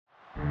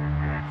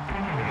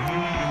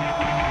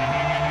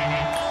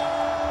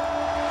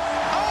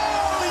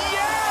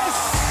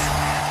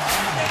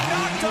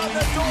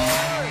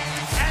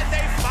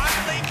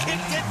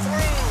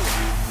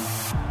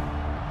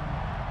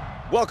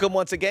Welcome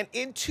once again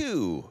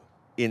into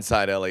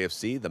Inside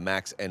LAFC, the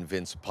Max and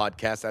Vince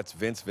podcast. That's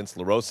Vince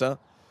LaRosa,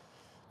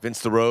 Vince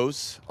the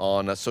Rose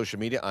on social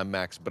media. I'm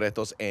Max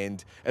Bretos,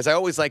 and as I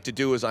always like to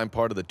do is I'm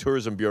part of the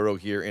tourism bureau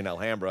here in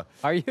Alhambra.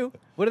 Are you?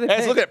 What are they paying?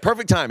 Let's look at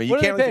perfect timing.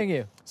 What are they paying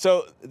you?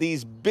 So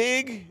these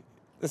big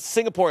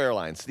Singapore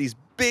Airlines, these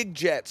big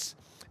jets,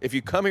 if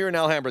you come here in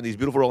Alhambra, these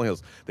beautiful rolling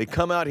hills, they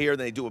come out here,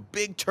 then they do a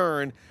big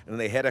turn, and then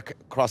they head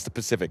across the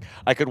Pacific.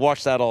 I could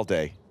watch that all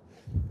day.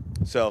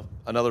 So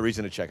another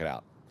reason to check it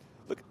out.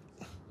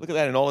 Look at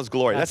that in all its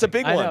glory. That's a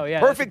big one. Know, yeah,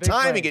 perfect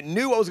timing. It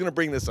knew I was going to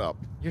bring this up.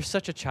 You're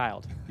such a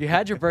child. You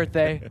had your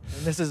birthday,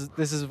 and this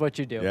is what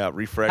you do. Yeah,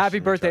 refresh. Happy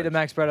birthday to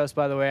Max Bretos,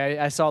 by the way.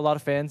 I saw a lot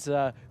of fans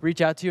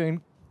reach out to you and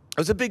it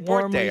was a big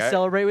warmly birthday.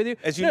 celebrate with you.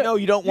 As you know,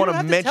 you don't want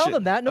to mention. Tell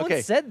them that. No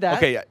one said that.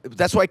 Okay,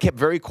 that's why I kept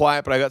very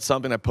quiet, but I got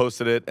something. I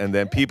posted it, and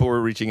then people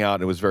were reaching out,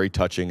 and it was very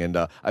touching, and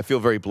I feel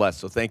very blessed.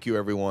 So thank you,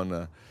 everyone.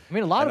 I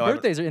mean, a lot of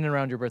birthdays are in and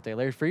around your birthday.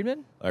 Larry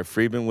Friedman. Larry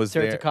Friedman was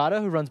Sarah there.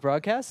 Takata, who runs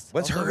broadcasts.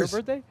 When's hers? Her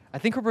birthday? I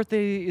think her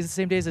birthday is the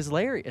same days as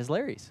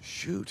Larry's.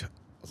 Shoot.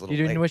 You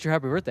didn't even wish her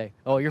happy birthday.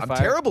 Oh, you're fired. I'm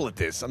terrible at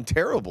this. I'm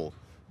terrible.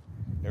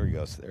 There he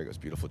goes. There he goes.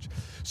 Beautiful.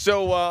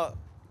 So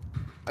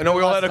I know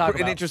we all had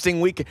an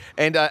interesting week.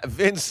 And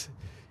Vince,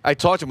 I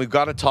talked to him. We've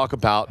got to talk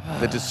about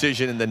the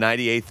decision in the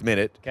 98th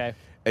minute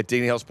at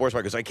Dignity Health Sports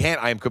Bar. Because I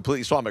can't. I am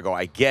completely swamped. I go,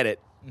 I get it.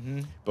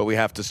 But we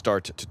have to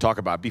start to talk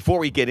about it. Before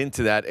we get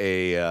into that,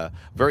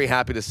 very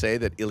happy to say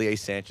that Ilie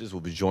Sanchez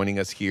will be joining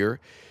us here.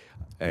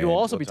 You will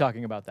also be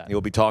talking about that.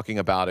 You'll be talking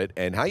about it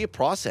and how you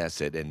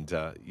process it. And,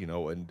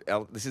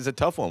 this is a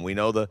tough one. We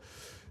know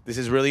this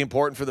is really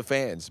important for the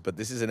fans. But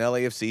this is an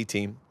LAFC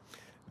team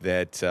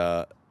that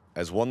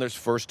has won their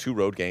first 2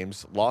 road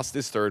games, lost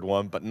this third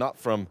one, but not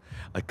from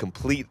a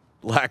complete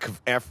lack of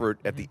effort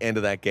at the end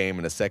of that game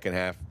in the second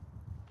half.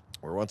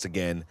 Where once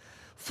again,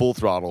 full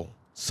throttle.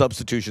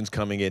 Substitutions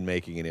coming in,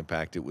 making an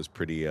impact. It was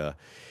pretty.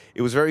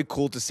 It was very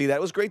cool to see that.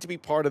 It was great to be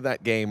part of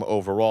that game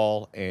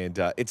overall, and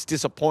it's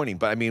disappointing.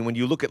 But I mean, when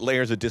you look at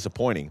layers of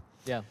disappointing,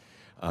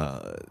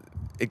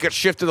 it got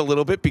shifted a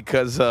little bit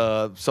because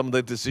some of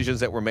the decisions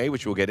that were made,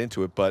 which we'll get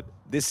into it. But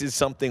this is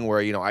something where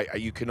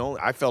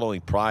I felt only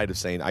pride of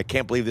saying I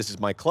can't believe this is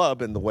my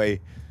club and the way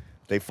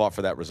they fought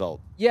for that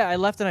result. Yeah, I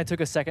left and I took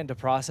a second to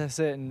process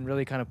it and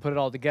really kind of put it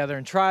all together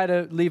and try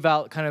to leave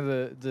out kind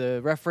of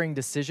the refereeing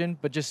decision,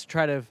 but just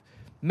try to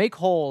make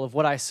whole of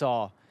what I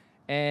saw.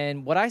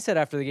 And what I said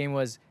after the game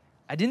was,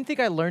 I didn't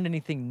think I learned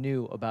anything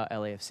new about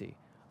LAFC.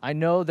 I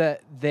know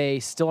that they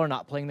still are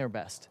not playing their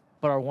best,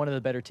 but are one of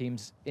the better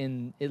teams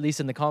at least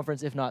in the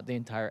conference, if not the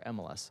entire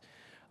MLS.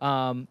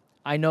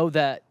 I know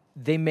that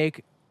they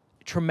make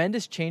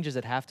tremendous changes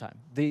at halftime.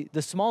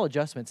 The small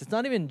adjustments. It's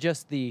not even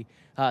just the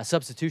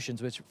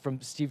substitutions, which from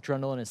Steve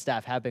Trundle and his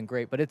staff have been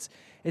great, but it's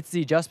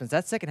the adjustments.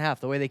 That second half,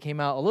 the way they came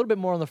out, a little bit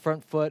more on the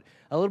front foot,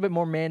 a little bit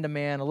more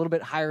man-to-man, a little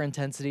bit higher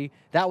intensity.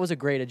 That was a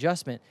great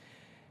adjustment.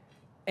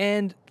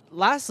 And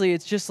lastly,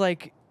 it's just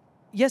like,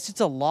 yes,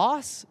 it's a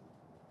loss,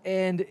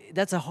 and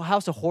that's a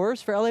house of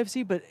horrors for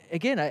LAFC. But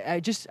again,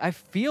 I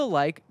feel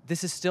like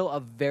this is still a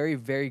very,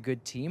 very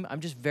good team. I'm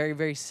just very,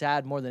 very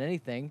sad more than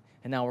anything.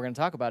 And now we're going to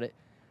talk about it.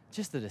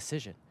 Just the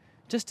decision,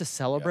 just to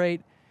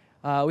celebrate.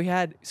 Yeah.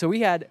 That's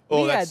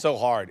so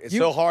hard. It's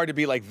so hard to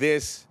be like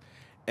this,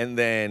 and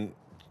then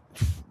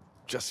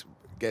just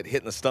get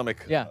hit in the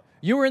stomach. Yeah,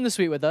 you were in the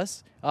suite with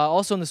us.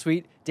 Also in the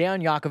suite,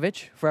 Dejan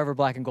Jakovic, forever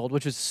black and gold,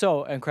 which was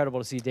so incredible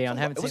to see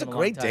Dejan. It was a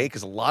great day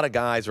because a lot of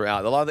guys were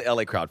out. A lot of the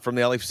LA crowd from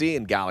the LAFC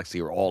and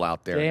Galaxy were all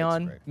out there.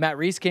 Dejan, Matt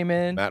Reese came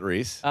in. Matt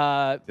Reese did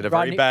a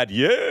very bad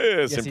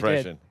yes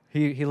impression.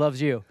 He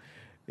loves you.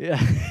 Yeah,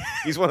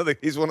 he's one of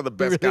the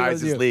best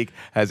guys this league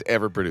has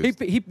ever produced.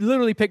 He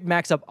literally picked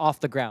Max up off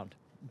the ground.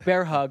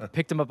 Bear hug,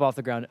 picked him up off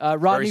the ground.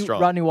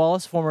 Rodney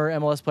Wallace, former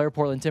MLS player,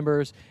 Portland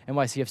Timbers,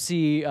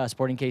 NYCFC,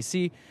 Sporting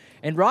KC.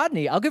 And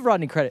Rodney, I'll give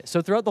Rodney credit.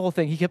 So throughout the whole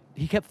thing,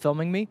 he kept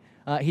filming me.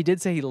 He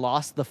did say he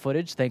lost the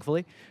footage,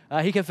 thankfully.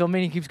 He kept filming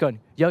me, and he keeps going,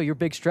 yo, you're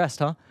big stressed,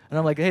 huh? And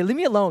I'm like, hey, leave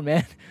me alone,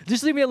 man.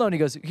 Just leave me alone. He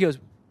goes,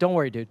 don't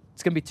worry, dude.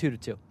 It's going to be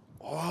 2-2.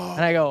 Oh.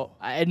 And I go,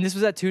 and this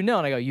was at 2-0. And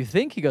I go, you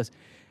think? He goes,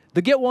 they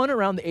get one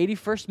around the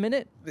 81st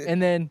minute,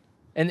 and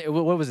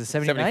what was it,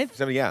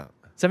 79th?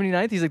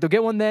 79th. He's like, they'll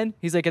get one then.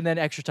 He's like, and then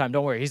extra time.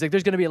 Don't worry. He's like,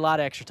 there's going to be a lot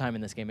of extra time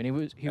in this game. And he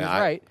was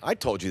right. I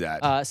told you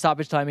that.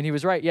 Stoppage time, and he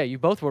was right. Yeah, you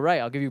both were right.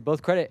 I'll give you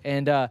both credit.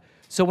 And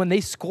so when they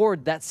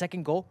scored that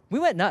second goal, we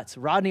went nuts.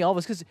 Rodney, all of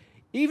us, because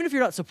even if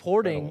you're not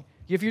supporting,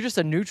 if you're just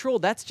a neutral,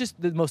 that's just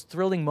the most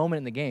thrilling moment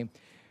in the game.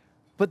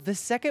 But the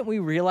second we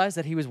realized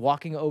that he was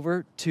walking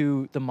over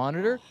to the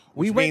monitor,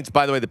 which means,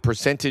 by the way, the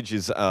percentage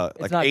is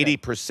like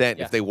 80%.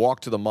 If they walk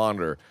to the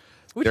monitor,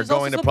 they're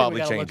going to probably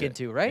change look it.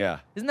 Into, right? Yeah.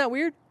 Isn't that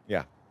weird?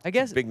 Yeah. I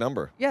guess it's a big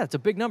number. Yeah, it's a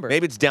big number.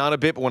 Maybe it's down a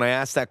bit, but when I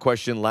asked that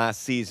question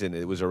last season,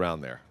 it was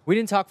around there. We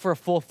didn't talk for a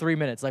full 3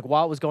 minutes, like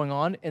while it was going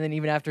on, and then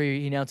even after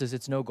he announces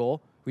it's no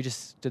goal, we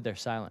just stood there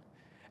silent.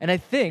 And I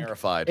think,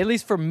 terrified. At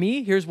least for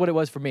me, here's what it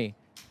was for me.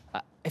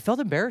 It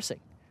felt embarrassing.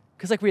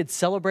 Because like we had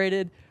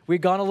celebrated,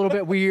 we'd gone a little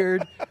bit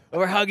weird,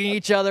 we're hugging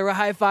each other, we're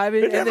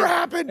high-fiving. It never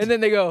happened. And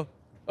then they go,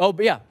 oh,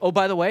 yeah, oh,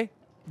 by the way,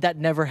 that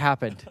never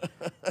happened.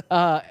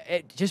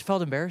 It just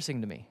felt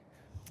embarrassing to me.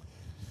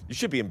 You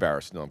should be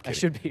embarrassed. No, I'm kidding. I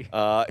should be.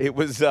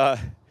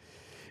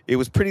 It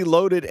was pretty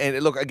loaded, and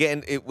look,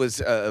 again, it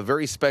was a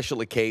very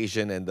special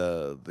occasion, and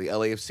the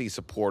LAFC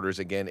supporters,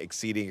 again,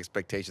 exceeding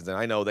expectations. And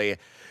I know the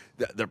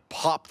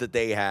pop that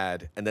they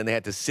had, and then they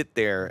had to sit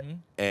there,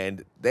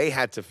 and they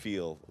had to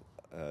feel,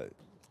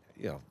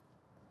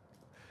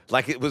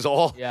 like it was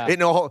all,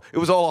 it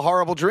was all a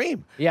horrible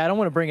dream. Yeah, I don't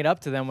want to bring it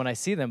up to them when I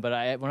see them,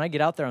 but when I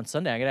get out there on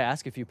Sunday, I got to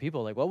ask a few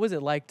people, like, what was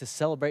it like to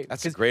celebrate?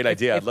 That's a great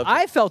idea. If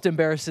I felt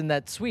embarrassed in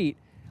that suite,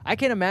 I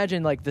can't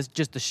imagine like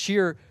just the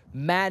sheer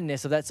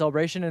madness of that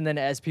celebration. And then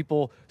as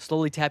people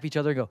slowly tap each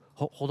other and go,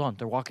 hold on,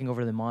 they're walking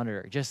over to the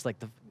monitor. Just like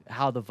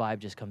how the vibe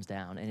just comes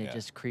down, and it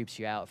just creeps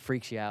you out,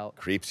 freaks you out.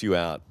 Creeps you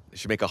out. They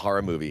should make a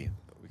horror movie.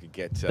 We could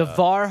get the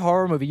VAR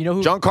horror movie. You know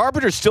who? John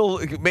Carpenter's still,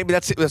 maybe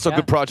that's a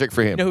good project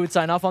for him. You know who would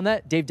sign off on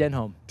that? Dave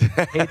Denholm.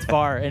 Hates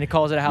VAR, and he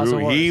calls it a house of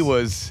horrors. He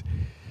was,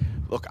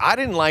 look, I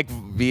didn't like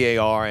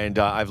VAR, and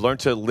I've learned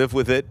to live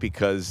with it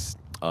because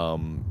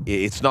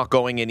it's not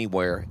going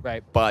anywhere.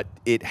 Right. But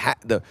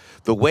the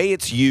way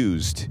it's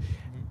used,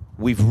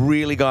 we've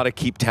really got to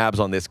keep tabs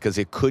on this because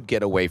it could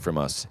get away from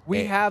us.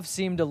 We have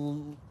seemed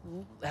to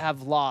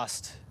have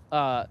lost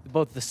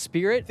both the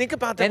spirit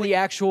and the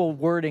actual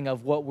wording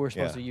of what we're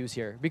supposed to use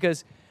here.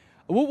 Because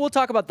we'll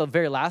talk about the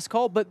very last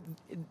call, but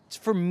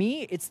for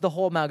me, it's the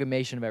whole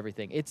amalgamation of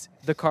everything. It's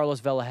the Carlos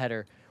Vela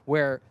header,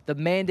 where the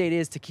mandate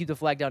is to keep the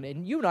flag down.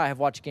 And you and I have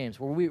watched games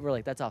where we're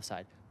like, that's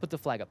offside. Put the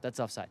flag up. That's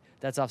offside.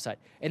 That's offside.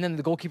 And then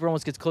the goalkeeper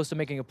almost gets close to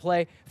making a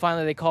play.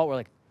 Finally, they call it. We're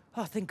like,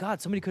 oh, thank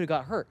God, somebody could have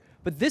got hurt.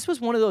 But this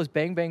was one of those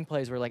bang-bang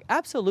plays where, like,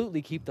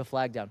 absolutely keep the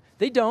flag down.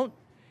 They don't.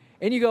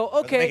 And you go,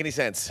 okay. Doesn't make any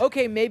sense.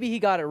 Okay, maybe he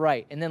got it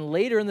right. And then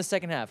later in the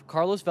second half,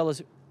 Carlos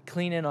Vela's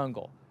clean in on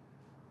goal.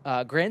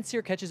 Grand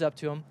Sear catches up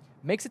to him,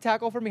 makes a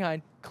tackle from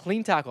behind.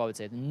 Clean tackle, I would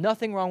say.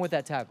 Nothing wrong with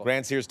that tackle.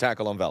 Grand Sear's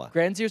tackle on Vela.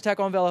 Grand Sear's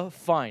tackle on Vela,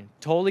 fine.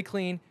 Totally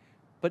clean.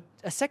 But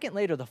a second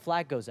later, the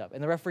flag goes up,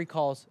 and the referee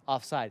calls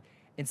offside.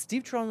 And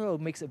Steve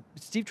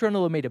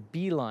Tronello made a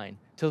beeline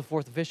to the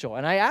fourth official.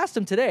 And I asked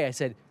him today, I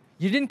said,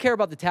 you didn't care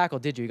about the tackle,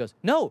 did you? He goes,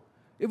 no,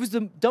 it was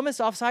the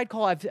dumbest offside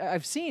call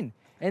I've seen.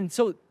 And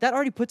so that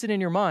already puts it in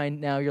your mind.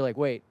 Now you're like,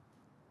 wait,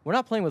 we're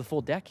not playing with a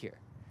full deck here.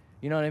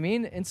 You know what I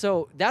mean? And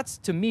so that's,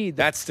 to me,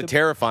 that's the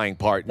terrifying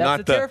part.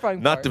 Not the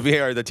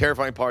VAR. The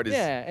terrifying part is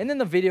and then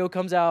the video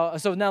comes out.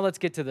 So now let's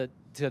get to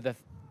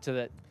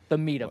the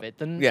meat of it.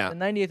 The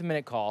 98th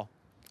minute call.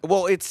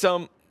 Well, it's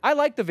I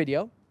like the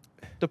video,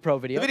 the pro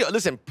video. The video.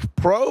 Listen,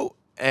 pro.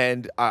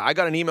 And I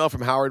got an email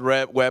from Howard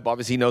Webb.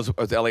 Obviously, he knows the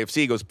LAFC.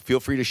 He goes, feel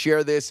free to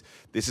share this.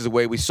 This is the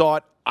way we saw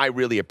it. I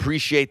really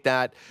appreciate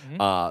that.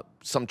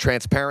 Some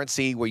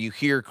transparency where you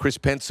hear Chris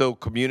Penso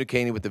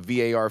communicating with the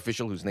VAR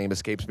official, whose name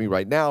escapes me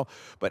right now.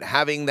 But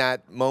having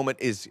that moment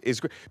is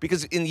great.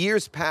 Because in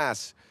years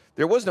past,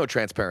 there was no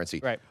transparency.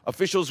 Right.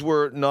 Officials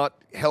were not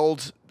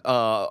held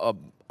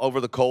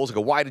over the coals. I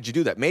go, why did you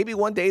do that? Maybe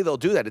one day they'll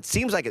do that. It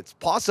seems like it's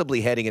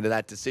possibly heading into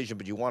that decision,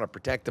 but you want to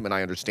protect them, and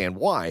I understand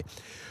why.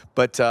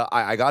 But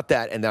I got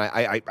that, and then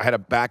I had a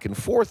back and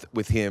forth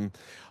with him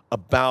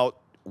about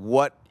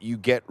what you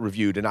get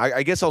reviewed. And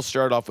I guess I'll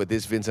start off with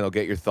this, Vincent. I'll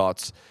get your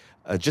thoughts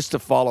just to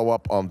follow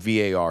up on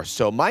VAR.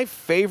 So my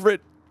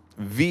favorite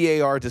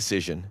VAR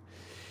decision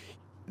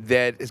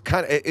that is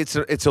kind of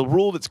it's a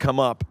rule that's come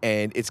up,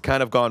 and it's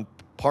kind of gone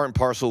part and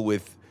parcel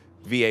with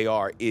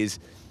VAR is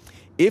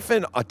if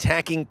an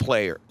attacking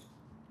player,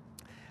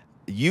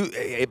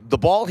 if the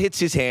ball hits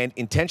his hand,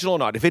 intentional or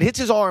not, if it hits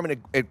his arm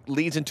and it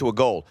leads into a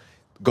goal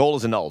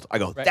is annulled. I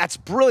go, that's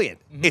brilliant.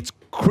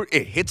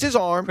 It hits his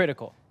arm.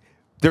 Critical.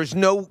 There's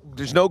no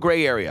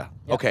gray area.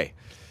 Yep. Okay.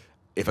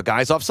 If a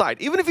guy's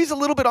offside, even if he's a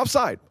little bit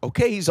offside,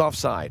 okay, he's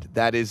offside.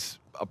 That is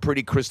a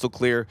pretty crystal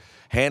clear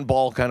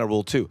handball kind of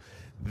rule too.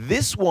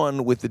 This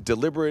one with the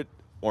deliberate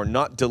or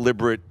not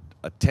deliberate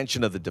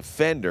attention of the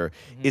defender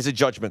is a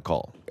judgment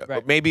call.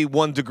 Right. Maybe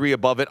 1 degree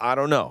above it. I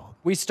don't know.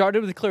 We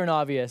started with clear and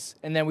obvious,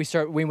 and then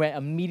we went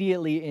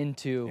immediately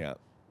into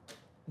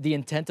the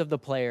intent of the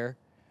player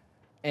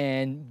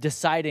and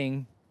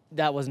deciding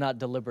that was not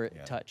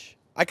deliberate touch.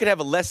 I could have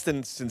a less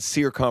than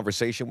sincere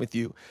conversation with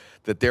you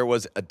that there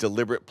was a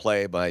deliberate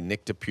play by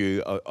Nick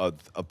Depew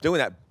of doing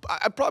that.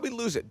 I'd probably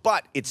lose it,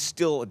 but it's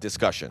still a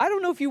discussion. I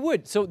don't know if you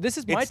would. So this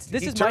is my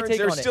take on it.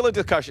 There's still a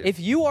discussion. If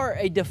you are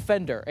a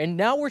defender, and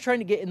now we're trying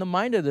to get in the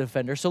mind of the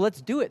defender, so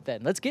let's do it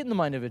then. Let's get in the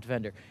mind of a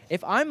defender.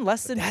 If I'm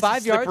less than 5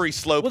 yards... That's a slippery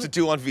slope to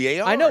do on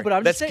VAR. I know, but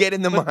I'm just saying... Let's get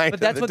in the mind of the defender. But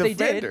that's what they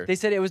did. They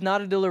said it was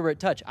not a deliberate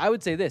touch. I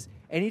would say this.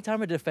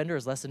 Anytime a defender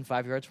is less than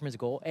 5 yards from his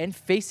goal and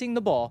facing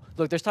the ball...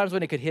 Look, there's times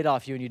when it could hit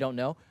off you and you don't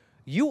know.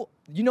 You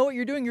know what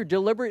you're doing? You're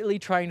deliberately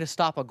trying to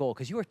stop a goal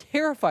because you are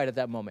terrified at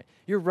that moment.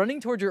 You're running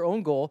towards your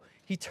own goal.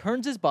 He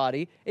turns his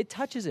body. It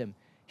touches him.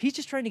 He's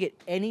just trying to get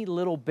any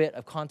little bit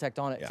of contact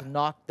on it to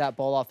knock that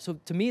ball off. So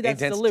to me, that's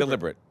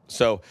deliberate.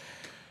 So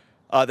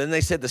then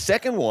they said the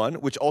second one,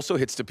 which also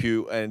hits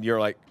Depew, and you're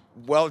like,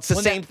 well, it's the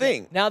same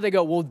thing. Now they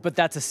go, well, but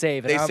that's a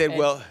save. They said,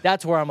 well,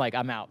 that's where I'm like,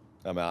 I'm out.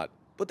 I'm out.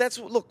 But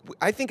look,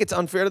 I think it's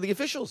unfair to the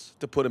officials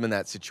to put him in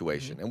that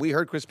situation. And we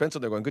heard Chris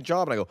Pencil, they're going, good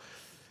job. And I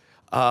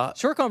go,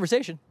 short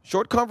conversation.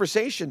 Short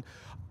conversation.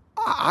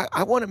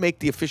 I want to make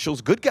the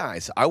officials good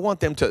guys. I want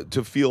them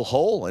to feel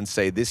whole and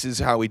say, this is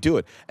how we do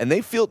it. And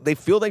they feel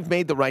they've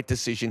made the right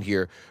decision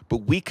here. But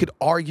we could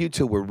argue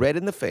till we're red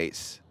in the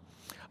face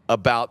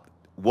about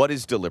what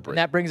is deliberate. And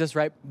that brings us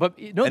right. But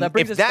no, and that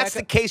brings if us that's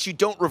back the case, you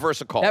don't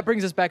reverse a call. That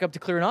brings us back up to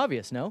clear and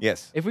obvious, no?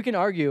 Yes. If we can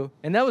argue,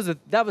 and that was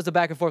the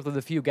back and forth with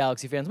a few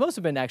Galaxy fans. Most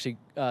have been actually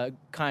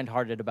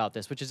kind-hearted about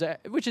this, which is a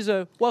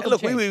welcome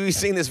look, change. we've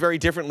seen this very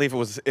differently if it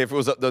was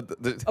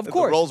the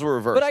roles were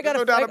reversed. But I got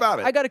no doubt about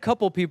it. I got a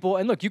couple people,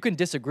 and look, you can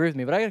disagree with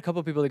me, but I got a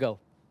couple people that go,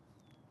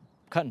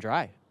 cut and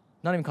dry,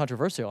 not even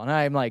controversial, and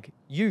I'm like,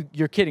 you're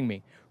kidding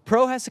me.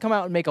 Pro has to come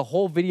out and make a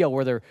whole video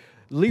where they're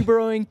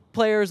liberoing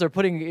players. They're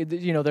putting,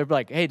 they're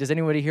like, hey, does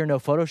anybody here know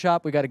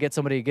Photoshop? We got to get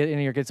somebody to get in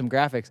here, get some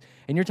graphics.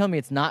 And you're telling me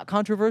it's not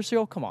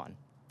controversial? Come on.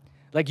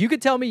 Like, you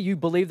could tell me you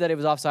believe that it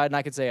was offside, and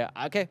I could say,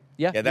 okay,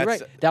 yeah, you're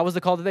right. That was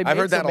the call that they made. I've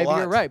heard that so maybe a lot.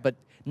 You're right, but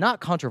not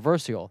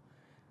controversial.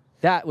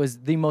 That was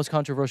the most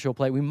controversial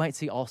play we might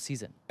see all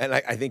season. And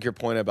I think your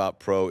point about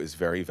Pro is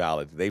very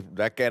valid.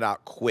 That got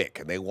out quick,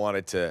 and they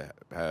wanted to.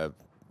 I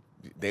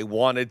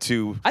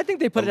think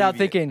they put it out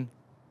thinking,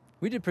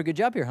 we did a pretty good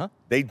job here, huh?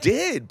 They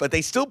did, but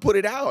they still put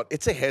it out.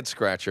 It's a head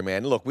scratcher,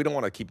 man. Look, we don't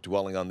want to keep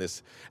dwelling on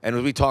this. And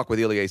as we talk with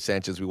Ilie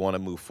Sanchez, we want to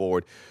move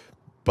forward.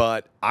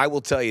 But I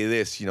will tell you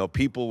this,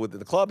 people within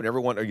the club and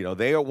everyone,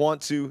 they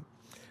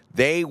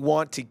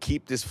want to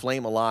keep this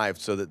flame alive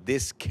so that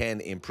this can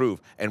improve.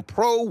 And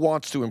Pro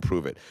wants to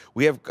improve it.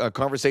 We have a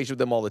conversation with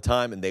them all the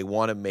time, and they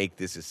want to make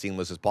this as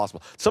seamless as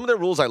possible. Some of their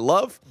rules I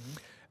love.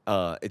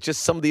 It's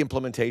just some of the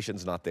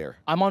implementation's not there.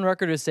 I'm on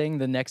record as saying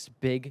the next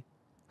big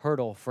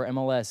hurdle for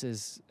MLS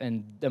is,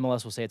 and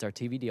MLS will say it's our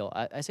TV deal.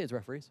 I say it's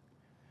referees.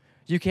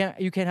 You can't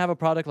have a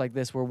product like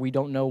this where we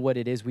don't know what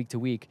it is week to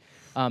week,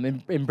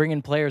 and bring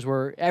in players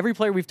where every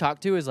player we've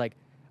talked to is like,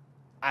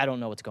 I don't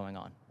know what's going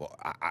on. Well,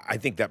 I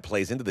think that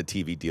plays into the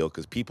TV deal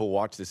because people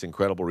watch this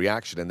incredible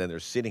reaction and then they're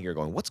sitting here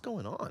going, what's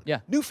going on? Yeah.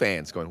 New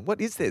fans going, what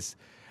is this?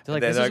 They're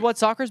like, this is what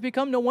soccer's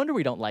become? No wonder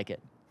we don't like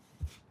it.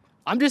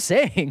 I'm just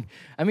saying.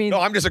 I mean,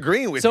 no, I'm just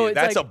agreeing with you.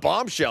 That's like a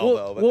bombshell,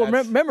 though. Well,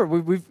 remember,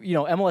 we've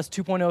MLS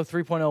 2.0,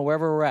 3.0,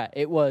 wherever we're at.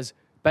 It was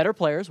better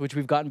players, which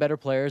we've gotten better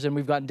players, and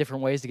we've gotten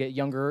different ways to get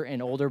younger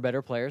and older,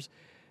 better players.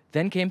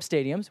 Then came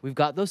stadiums. We've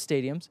got those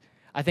stadiums.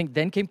 I think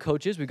then came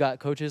coaches. We got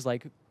coaches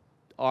like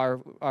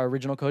our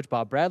original coach,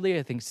 Bob Bradley.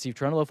 I think Steve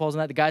Cherundolo falls in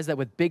that. The guys that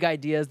with big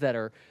ideas that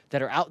are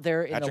out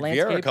there in the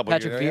landscape.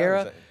 Patrick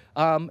Vieira,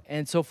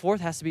 and so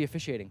forth has to be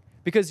officiating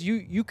because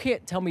you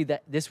can't tell me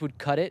that this would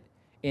cut it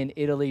in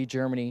Italy,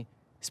 Germany,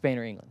 Spain,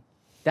 or England.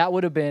 That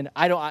would have been,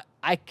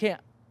 I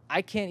can't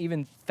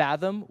even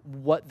fathom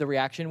what the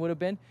reaction would have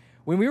been.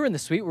 When we were in the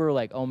suite, we were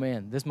like, oh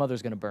man, this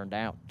mother's going to burn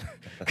down.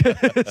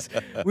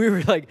 We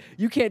were like,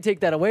 you can't take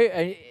that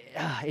away.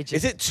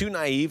 Is it too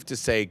naive to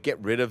say, get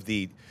rid of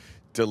the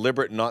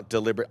deliberate, not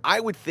deliberate? I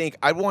would think,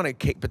 I'd want to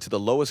kick it to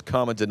the lowest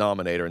common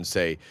denominator and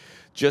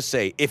just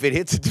say, if it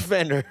hits a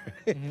defender,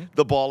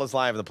 the ball is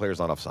live and the player's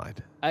not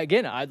offside.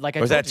 Again,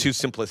 or is that too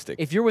simplistic?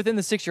 If you're within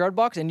the 6-yard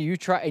box and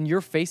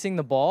you're facing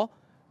the ball,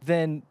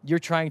 then you're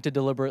trying to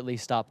deliberately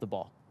stop the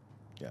ball.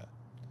 Yeah.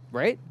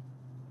 Right?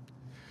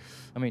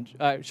 I mean,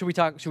 should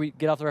we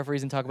get off the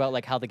referees and talk about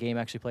like how the game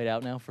actually played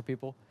out now for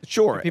people?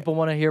 Sure. Do people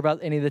want to hear about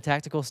any of the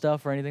tactical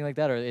stuff or anything like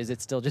that, or is it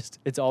still just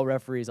it's all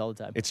referees all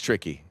the time? It's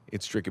tricky.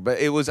 It's tricky, but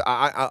it was.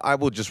 I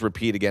will just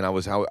repeat again. I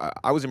was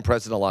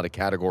impressed in a lot of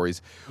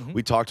categories.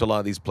 We talked to a lot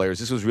of these players.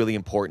 This was really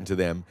important to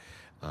them.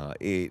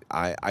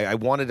 I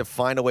wanted to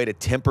find a way to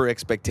temper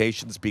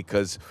expectations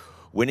because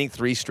winning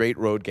 3 straight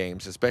road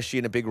games, especially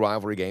in a big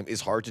rivalry game, is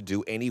hard to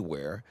do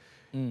anywhere.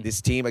 This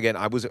team, again,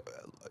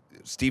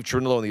 Steve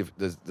Cherundolo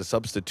and the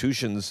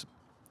substitutions,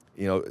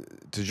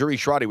 Tajuri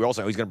Shradi, we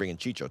also know he's going to bring in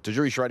Chicho.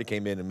 Tajuri Shradi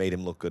came in and made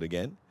him look good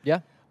again. Yeah.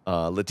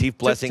 Latif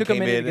Blessing took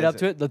came a minute in. to get up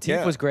to it.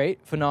 Latif was great,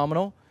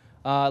 phenomenal.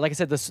 Like I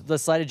said, the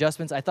slight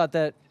adjustments, I thought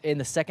that in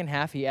the second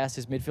half he asked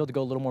his midfield to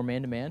go a little more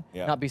man-to-man,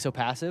 not be so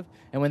passive.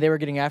 And when they were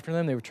getting after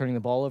them, they were turning the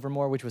ball over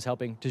more, which was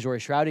helping Tajuri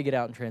Shradi get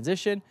out in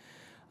transition.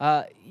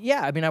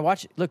 Yeah, I mean, I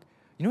watched. Look,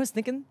 you know what I was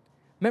thinking?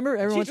 Remember,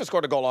 everyone. Chicho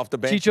scored a goal off the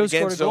bench. Chicho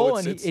scored a goal,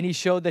 and he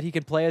showed that he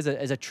could play as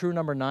a true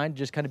number 9,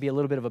 just kind of be a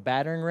little bit of a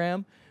battering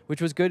ram,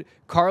 which was good.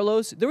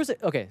 Carlos, there was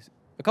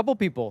a couple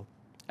people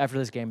after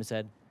this game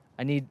said,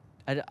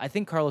 I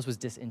think Carlos was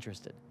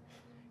disinterested.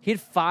 He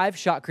had 5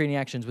 shot creating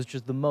actions, which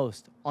was the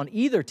most on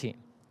either team.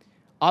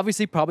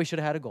 Obviously, probably should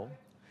have had a goal.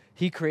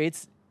 He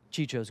creates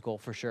Chicho's goal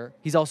for sure.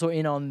 He's also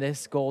in on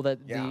this goal that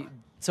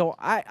So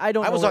I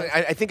don't know.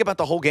 I think about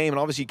the whole game, and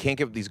obviously you can't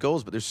give up these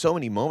goals, but there's so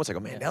many moments I go,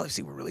 man,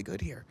 LAFC were really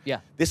good here. Yeah.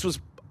 This was,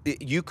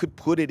 you could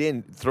put it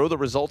in, throw the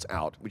results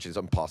out, which is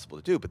impossible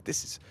to do, but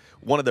this is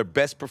one of their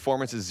best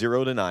performances,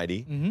 0 to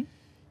 90. And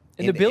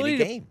the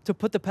ability to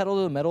put the pedal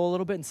to the metal a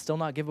little bit and still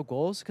not give up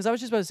goals. Because I was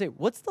just about to say,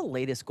 what's the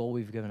latest goal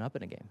we've given up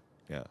in a game?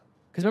 Yeah.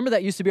 Because remember,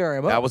 that used to be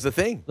our MO. That was the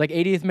thing. Like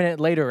 80th minute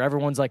later,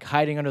 everyone's like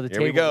hiding under the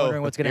table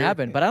wondering what's going to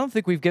happen. But I don't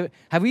think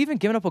have we even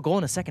given up a goal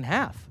in the second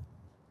half?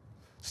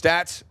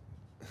 Stats.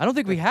 I don't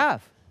think we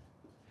have.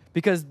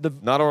 Because the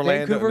Not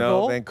Orlando. Vancouver No.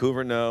 goal,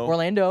 Vancouver, no.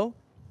 Orlando,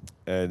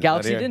 And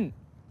Galaxy not here. didn't.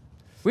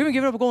 We haven't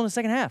given up a goal in the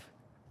second half.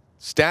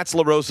 Stats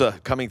La Rosa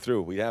coming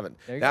through. We haven't.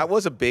 There you That go.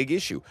 was a big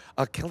issue.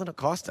 Kellen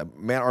Acosta,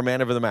 our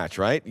man of the match,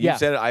 right? You Yeah.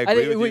 said it. I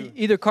agree think with you.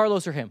 Either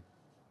Carlos or him.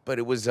 But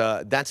it was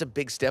that's a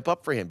big step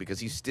up for him because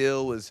he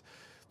still was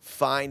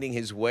finding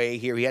his way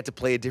here. He had to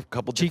play a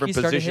couple Cheeky different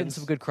started hitting positions.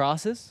 some good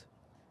crosses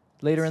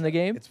later in the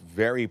game. It's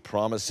very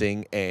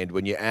promising. And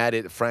when you add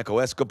it, Franco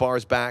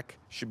Escobar's back,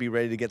 should be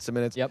ready to get some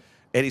minutes. Yep.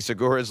 Eddie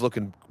Segura is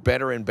looking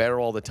better and better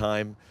all the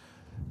time.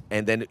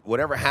 And then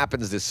whatever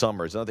happens this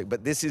summer is nothing.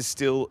 But this is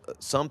still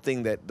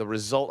something that the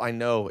result, I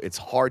know, it's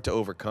hard to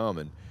overcome.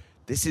 And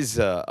this is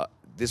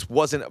this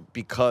wasn't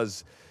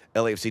because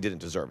LAFC didn't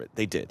deserve it.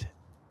 They did.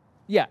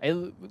 Yeah,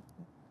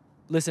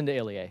 listen to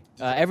Ilie.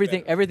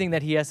 Everything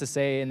that he has to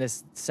say in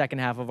this second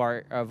half of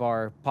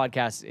our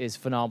podcast is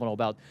phenomenal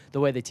about the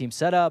way the team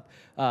set up,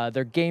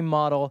 their game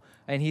model.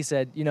 And he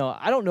said,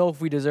 I don't know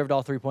if we deserved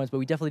all 3 points, but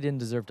we definitely didn't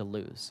deserve to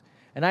lose.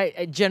 And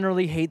I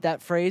generally hate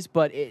that phrase,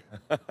 but it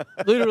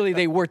literally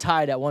they were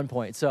tied at one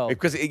point. So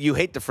because you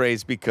hate the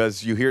phrase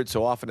because you hear it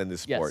so often in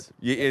this sport.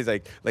 Yes.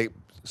 It's like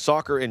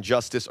soccer and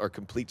justice are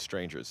complete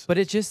strangers. But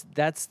it just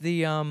that's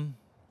the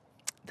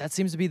that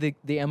seems to be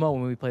the MO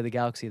when we play the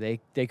Galaxy.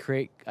 They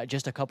create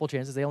just a couple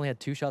chances. They only had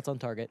 2 shots on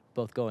target,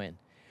 both go in.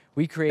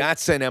 We create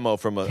That's an MO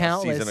from a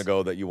countless season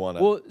ago that you want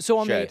to Well,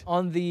 so shed.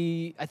 on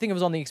the I think it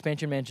was on the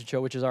Expansion Mansion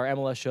show, which is our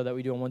MLS show that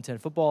we do on 110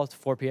 Football. It's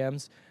 4 p.m.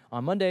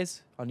 on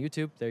Mondays on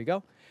YouTube. There you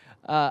go.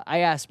 I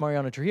asked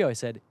Mariano Trujillo, I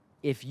said,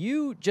 if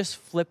you just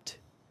flipped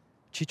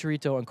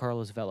Chicharito and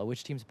Carlos Vela,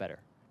 which team's better?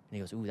 And he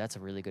goes, ooh, that's a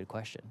really good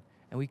question.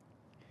 And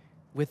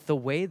with the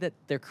way that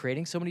they're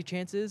creating so many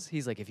chances,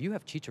 he's like, if you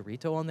have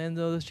Chicharito on the end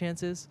of those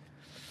chances,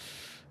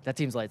 that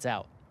team's lights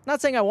out. Not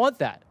saying I want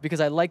that,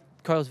 because I like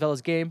Carlos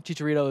Vela's game.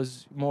 Chicharito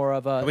is more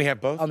of a... Can we have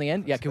both? On the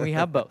end? Yeah, can we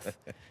have both?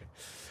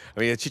 I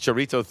mean,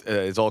 Chicharito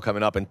is all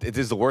coming up, and it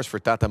is the worst for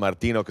Tata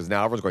Martino because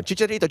now everyone's going,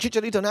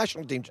 Chicharito,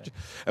 national team.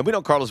 And we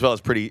know Carlos Vela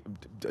is pretty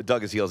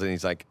dug his heels, and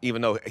he's like,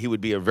 even though he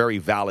would be a very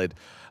valid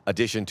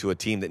addition to a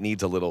team that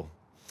needs a little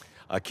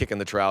kick in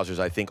the trousers,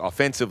 I think,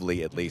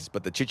 offensively at least.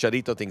 But the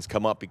Chicharito things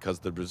come up because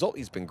the result,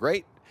 he's been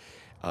great.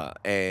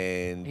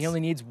 And he only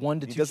needs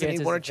 1 to 2 chances. He doesn't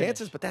need 1 or to finish.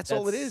 chances, but that's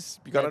all it is.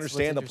 You got to That's what's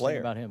understand the interesting player.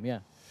 about him, yeah.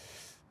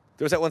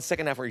 There was that one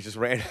second half where he just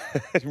ran.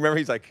 Remember,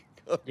 he's like,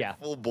 Yeah.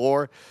 full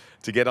bore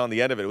to get on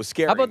the end of it. It was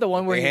scary. How about the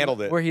one where they he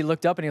handled it? where he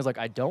looked up and he was like,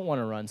 I don't want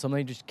to run, so I'm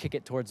going to just kick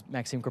it towards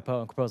Maxime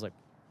Crepeau, and Crepeau's like,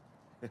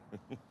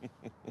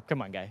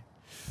 come on, guy.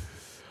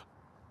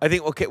 I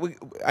think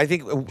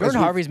Jordan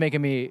Harvey's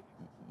making me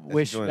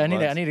wish doing I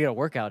need runs. to get a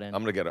workout in.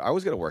 I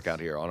was gonna work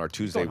out here on our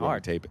Tuesday going when we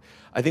hard. tape it.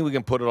 I think we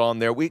can put it on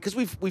there because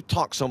we've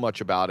talked so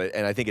much about it,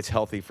 and I think it's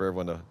healthy for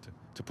everyone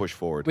to push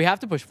forward. We have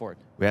to push forward.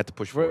 We have to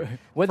push forward.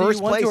 Whether First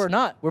you want place, to or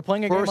not. We're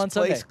playing a game on First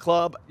Sunday. place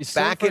club You're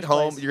still back at first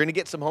home. place. You're gonna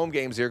get some home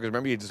games here because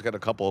remember you just got a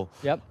couple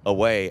Yep.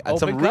 away. And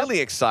some Open Cup. really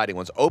exciting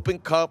ones. Open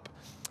Cup.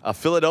 A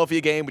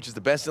Philadelphia game, which is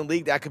the best in the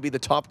league. That could be the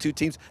top 2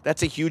 teams.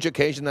 That's a huge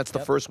occasion. That's the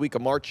first week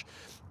of March.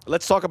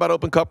 Let's talk about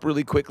Open Cup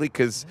really quickly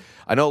because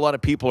I know a lot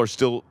of people are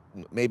still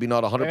maybe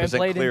not 100%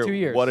 played in 2 clear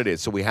years. what it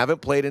is. So we haven't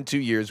played in 2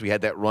 years. We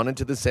had that run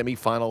into the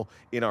semifinal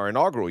in our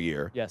inaugural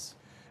year. Yes.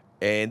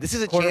 And this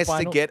is a chance to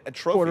Quarterfinal- get a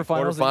trophy.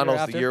 quarterfinals the year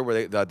the after. year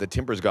where the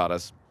Timbers got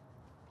us.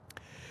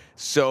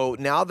 So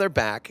now they're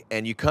back,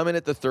 and you come in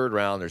at the 3rd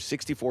round. There's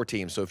 64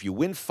 teams. So if you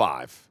win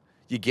 5,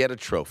 you get a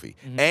trophy.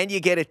 And you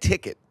get a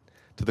ticket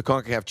to the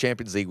CONCACAF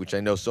Champions League, which I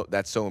know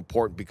that's so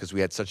important because we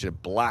had such a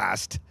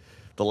blast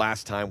the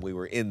last time we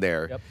were in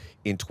there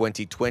in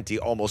 2020,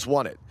 almost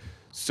won it.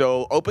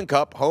 So Open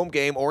Cup, home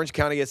game, Orange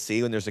County SC,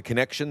 and there's a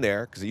connection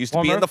there because it used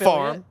to be in the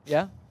farm.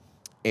 Yeah.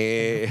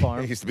 It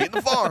used to be in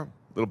the farm,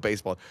 little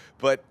baseball.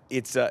 But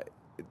it's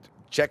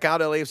check out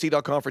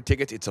LAFC.com for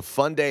tickets. It's a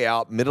fun day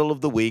out, middle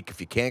of the week.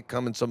 If you can't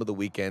come in some of the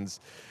weekends,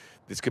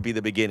 this could be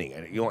the beginning.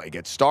 And you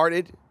get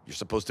started. You're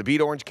supposed to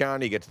beat Orange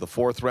County. You get to the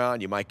 4th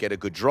round. You might get a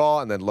good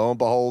draw. And then lo and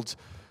behold,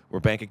 we're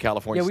Bank of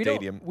California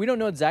Stadium. We don't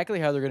know exactly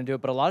how they're going to do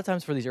it, but a lot of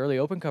times for these early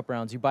Open Cup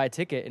rounds, you buy a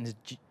ticket and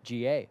it's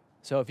GA.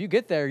 So if you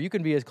get there, you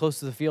can be as close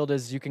to the field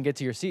as you can get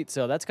to your seat.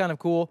 So that's kind of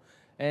cool.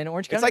 And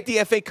Orange County... It's like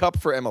the FA Cup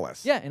for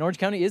MLS. Yeah, and Orange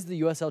County is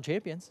the USL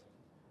champions.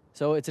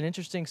 So it's an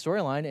interesting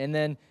storyline. And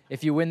then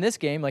if you win this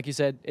game, like you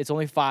said, it's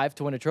only 5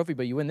 to win a trophy,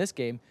 but you win this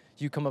game,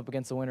 you come up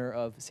against the winner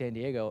of San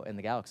Diego and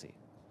the Galaxy.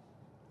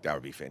 That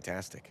would be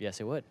fantastic. Yes,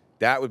 it would.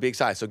 That would be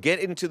exciting. So get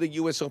into the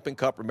U.S. Open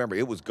Cup. Remember,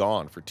 it was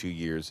gone for 2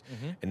 years,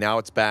 and now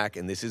it's back.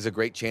 And this is a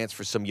great chance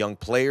for some young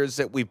players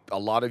that a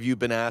lot of you have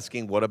been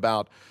asking. What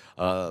about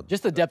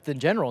just the depth in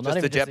general? Not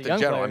just the even just depth the young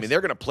in general? players. I mean,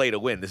 they're going to play to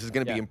win. This is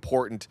going to be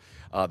important.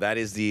 That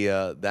is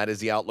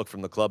the outlook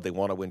from the club. They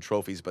want to win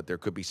trophies, but there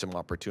could be some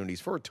opportunities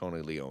for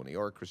Tony Leone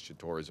or Christian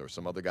Torres or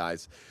some other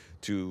guys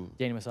to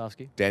Danny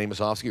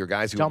Masovsky or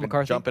guys who John have been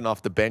McCarthy. jumping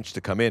off the bench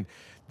to come in.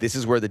 This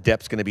is where the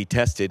depth's going to be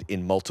tested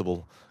in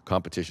multiple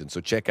competitions.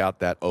 So check out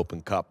that Open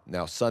Cup.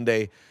 Now,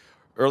 Sunday,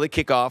 early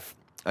kickoff.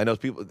 I know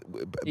people...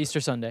 Easter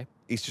Sunday.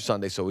 Easter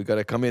Sunday, so we got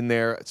to come in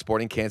there.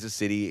 Sporting Kansas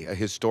City,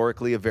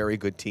 historically a very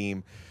good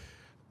team.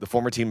 The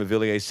former team of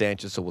Ilie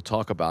Sanchez, so we'll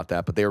talk about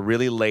that. But they're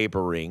really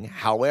laboring.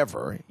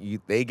 However,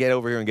 they get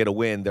over here and get a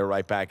win, they're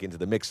right back into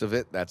the mix of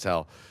it. That's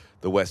how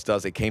the West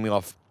does. They came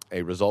off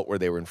a result where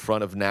they were in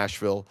front of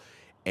Nashville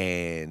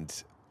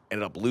and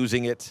ended up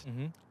losing it.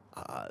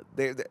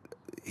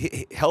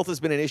 Health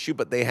has been an issue,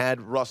 but they had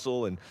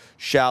Russell and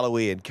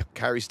Shallowy and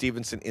Kyrie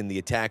Stevenson in the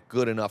attack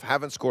good enough.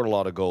 Haven't scored a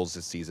lot of goals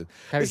this season.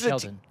 Kyrie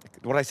Shelton.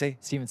 What did I say?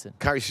 Stevenson.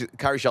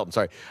 Kyrie Shelton,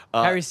 sorry.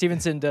 Kyrie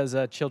Stevenson does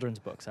children's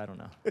books. I don't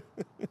know.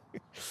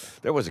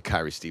 There was a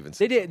Kyrie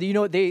Stevenson. They did. You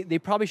know what? They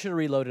probably should have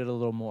reloaded a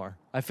little more.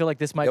 I feel like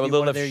this might be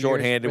one of their years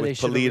shorthanded where with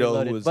they should have Polito,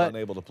 reloaded. who was But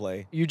unable to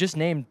play. you just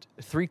named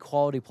 3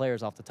 quality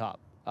players off the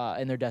top,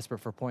 and they're desperate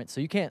for points. So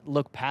you can't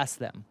look past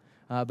them.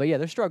 But yeah,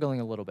 they're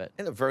struggling a little bit.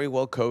 And they're very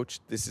well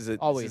coached. This is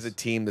a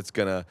team that's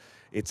gonna.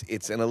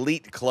 It's an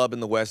elite club in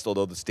the West,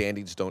 although the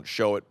standings don't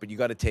show it. But you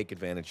got to take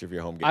advantage of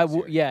your home games.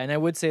 Yeah, and I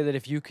would say that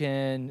if you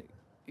can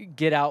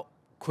get out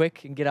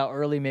quick and get out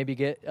early, maybe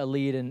get a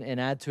lead and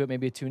add to it,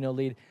 maybe a 2-0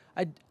 lead.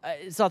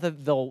 It's not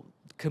that they'll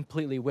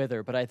completely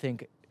wither, but I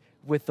think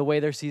with the way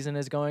their season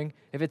is going,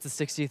 if it's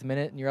the 60th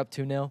minute and you're up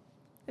 2-0,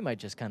 they might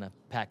just kind of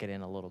pack it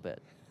in a little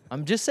bit.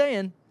 I'm just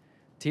saying,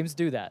 teams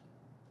do that.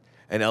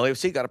 And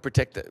LAFC got to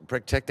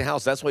protect the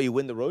house. That's why you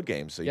win the road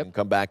games. So you can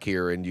come back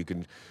here and you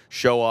can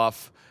show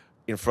off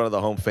in front of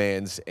the home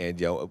fans. And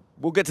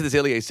we'll get to this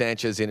Ilie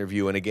Sanchez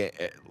interview. And again,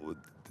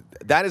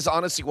 that is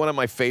honestly one of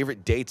my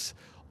favorite dates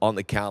on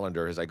the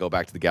calendar as I go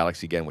back to the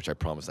Galaxy again, which I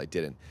promised I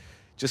didn't.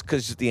 Just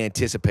because the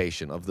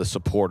anticipation of the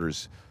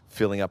supporters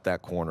filling up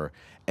that corner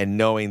and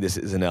knowing this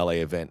is an LA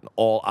event,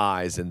 all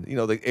eyes, and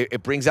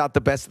it brings out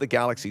the best of the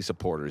Galaxy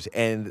supporters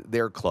and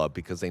their club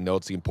because they know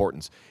it's the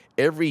importance.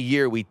 Every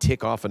year we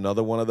tick off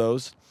another one of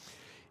those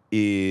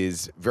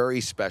is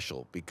very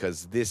special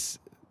because this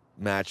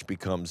match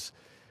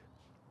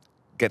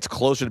gets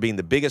closer to being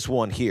the biggest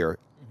one here.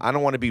 I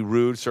don't want to be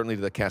rude, certainly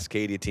to the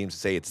Cascadia teams to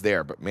say it's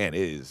there, but man,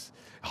 it is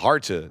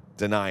hard to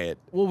deny it.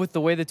 Well, with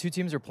the way the two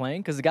teams are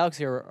playing, because the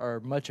Galaxy are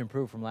much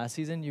improved from last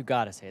season, you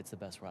got to say it's the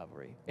best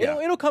rivalry.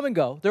 It'll come and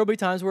go. There'll be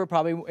times where it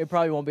probably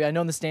won't be. I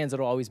know in the stands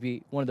it'll always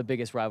be one of the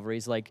biggest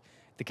rivalries, like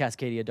the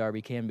Cascadia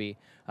Derby can be.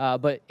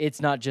 But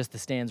it's not just the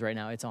stands right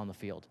now. It's on the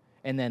field.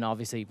 And then,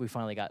 obviously, we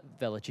finally got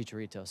Vela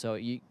Chicharito. So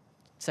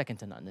second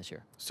to none this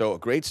year. So a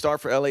great start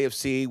for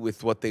LAFC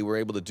with what they were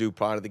able to do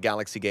prior to the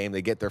Galaxy game.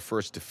 They get their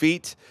first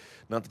defeat.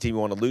 Not the team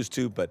you want to lose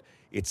to, but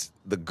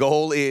the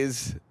goal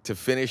is to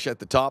finish at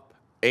the top,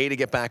 A, to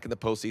get back in the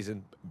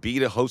postseason, B,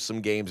 to host some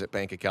games at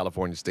Bank of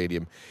California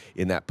Stadium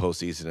in that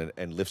postseason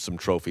and lift some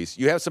trophies.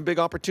 You have some big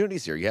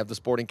opportunities here. You have the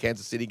Sporting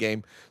Kansas City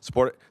game,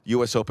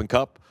 U.S. Open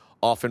Cup,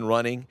 off and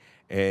running,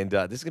 and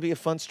this is going to be a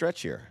fun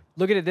stretch here.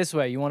 Look at it this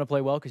way. You want to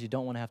play well because you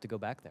don't want to have to go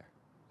back there.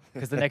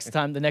 Because the next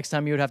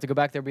time you would have to go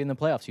back there, be in the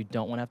playoffs. You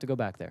don't want to have to go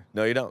back there.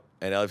 No, you don't.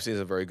 And LAFC is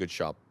a very good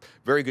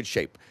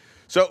shape.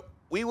 So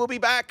we will be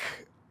back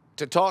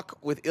to talk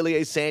with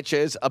Ilie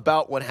Sanchez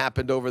about what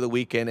happened over the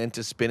weekend and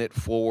to spin it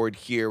forward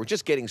here. We're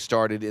just getting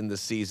started in the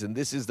season.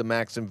 This is the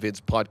Max and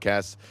Vince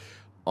podcast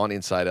on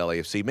Inside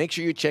LAFC. Make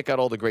sure you check out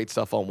all the great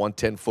stuff on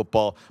 110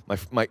 Football.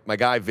 My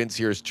guy Vince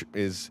here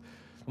is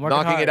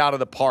knocking it out of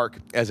the park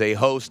as a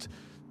host.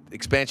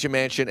 Expansion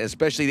Mansion,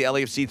 especially the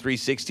LAFC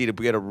 360 to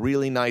get a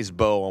really nice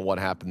bow on what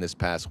happened this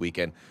past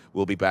weekend.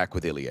 We'll be back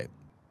with Ilie.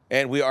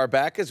 And we are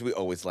back, as we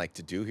always like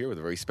to do here, with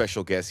a very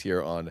special guest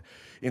here on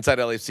Inside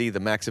LAFC, the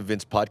Max and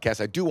Vince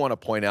podcast. I do want to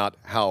point out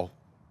how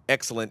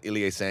excellent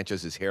Ilie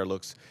Sanchez's hair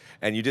looks.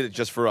 And you did it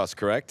just for us,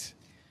 correct?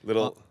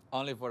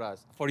 Only for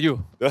us. For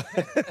you.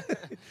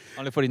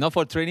 Only for you. Not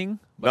for training.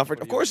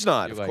 Of course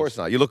not. Of course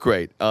not. You look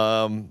great.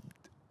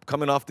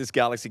 Coming off this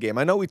Galaxy game,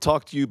 I know we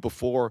talked to you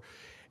before,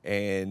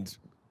 and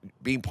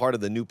being part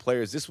of the new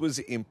players, this was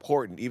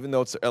important. Even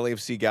though it's the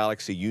LAFC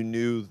Galaxy, you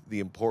knew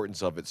the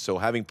importance of it. So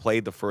having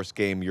played the first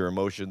game, your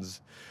emotions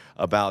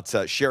about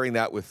sharing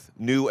that with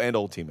new and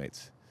old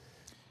teammates?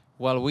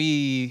 Well,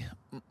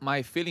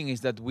 my feeling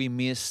is that we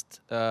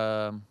missed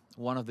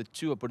one of the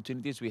 2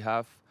 opportunities we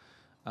have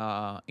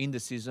in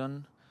the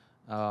season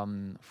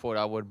for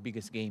our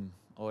biggest game,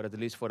 or at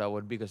least for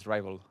our biggest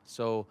rival.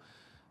 So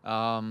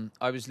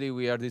obviously,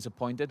 we are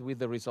disappointed with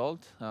the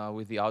result,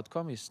 with the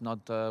outcome. It's not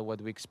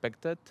what we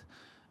expected,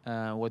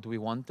 what we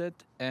wanted.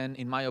 And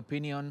in my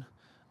opinion,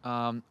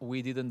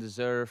 we didn't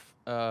deserve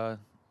to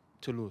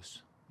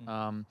lose.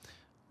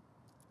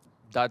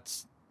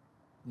 That's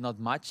not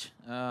much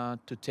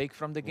to take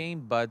from the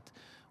game, but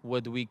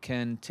what we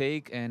can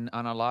take and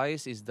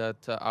analyze is that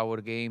our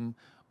game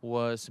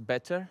was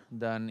better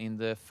than in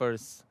the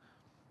first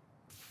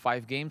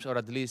 5 games, or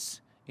at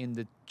least in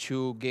the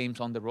 2 games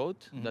on the road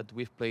that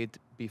we've played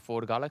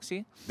before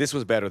Galaxy. This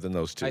was better than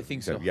those 2. I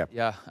think so.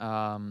 Yeah.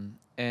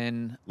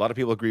 And a lot of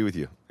people agree with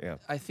you. Yeah.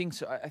 I think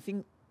so. I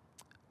think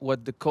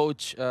what the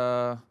coach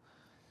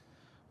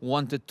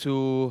wanted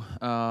to,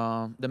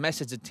 the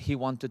message that he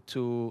wanted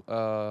to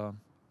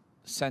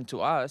send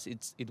to us,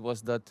 it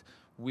was that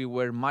we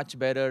were much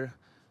better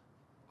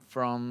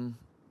from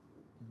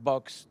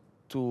box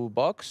to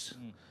box.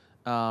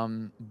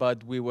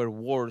 but we were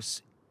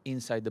worse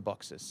inside the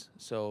boxes.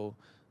 So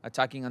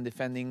attacking and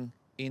defending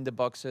in the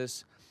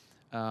boxes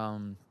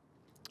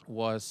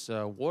was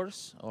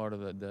worse, or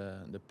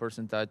the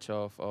percentage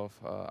of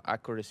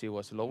accuracy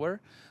was lower,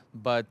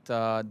 but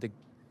the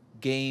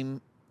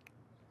game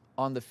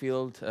on the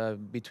field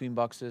between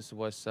boxes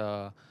was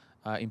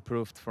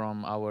improved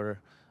from our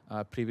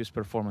previous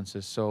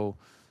performances. So,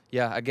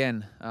 yeah,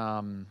 again,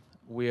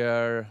 we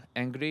are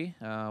angry.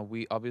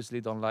 We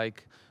obviously don't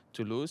like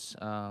to lose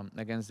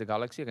against the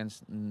Galaxy,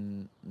 against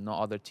no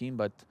other team,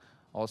 but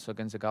also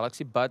against the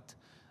Galaxy. But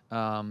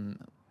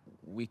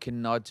we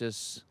cannot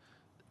just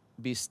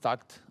be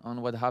stuck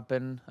on what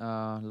happened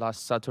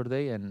last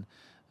Saturday, and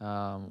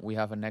we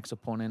have a next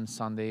opponent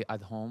Sunday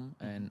at home,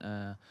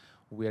 and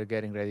we are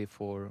getting ready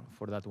for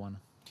that one.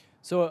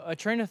 So a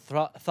train of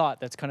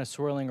thought that's kind of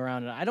swirling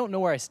around, and I don't know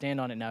where I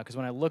stand on it now, because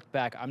when I look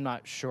back, I'm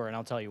not sure, and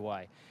I'll tell you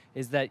why,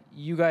 is that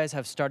you guys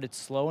have started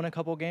slow in a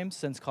couple games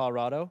since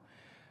Colorado,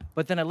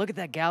 but then I look at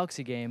that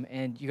Galaxy game,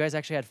 and you guys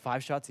actually had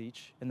 5 shots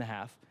each in the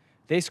half.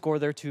 They score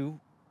their 2,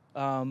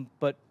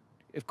 but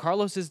if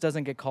Carlos's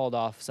doesn't get called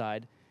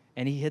offside,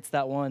 and he hits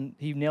that one,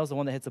 he nails the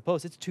one that hits the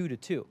post, it's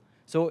 2-2.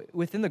 So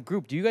within the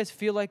group, do you guys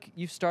feel like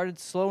you've started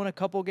slow in a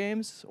couple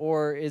games,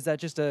 or is that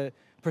just a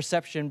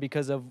perception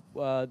because of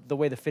the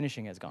way the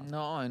finishing has gone?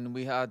 No, and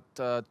we had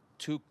 2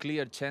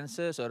 clear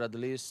chances, or at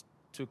least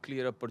 2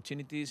 clear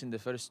opportunities in the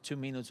first 2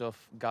 minutes of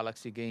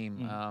Galaxy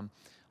game.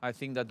 I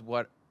think that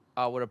what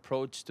our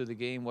approach to the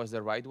game was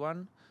the right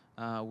one.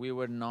 We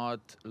were not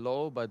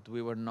low, but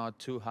we were not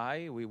too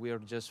high. We were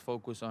just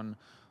focused on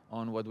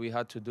what we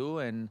had to do,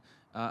 and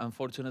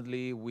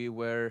unfortunately, we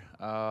were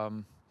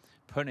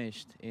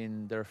punished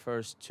in their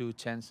first 2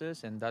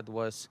 chances, and that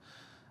was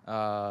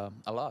a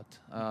lot.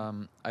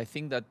 I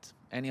think that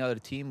any other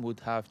team would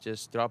have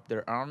just dropped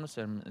their arms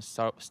and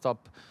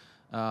stop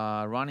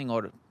running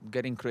or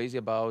getting crazy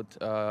about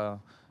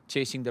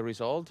chasing the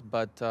result,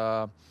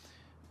 but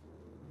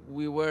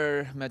we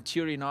were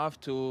mature enough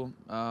to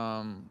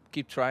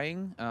keep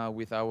trying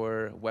with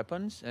our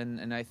weapons,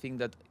 and I think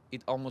that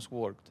it almost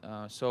worked.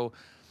 So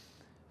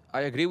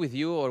I agree with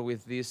you, or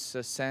with this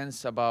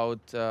sense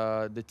about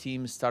the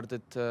team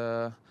started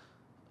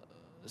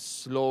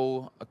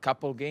slow a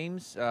couple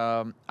games.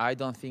 I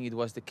don't think it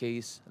was the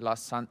case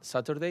last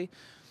Saturday,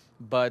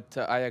 but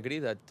I agree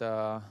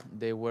that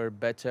they were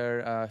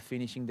better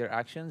finishing their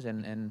actions,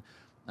 and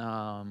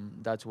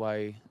that's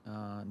why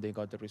they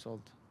got the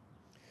result.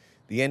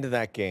 The end of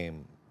that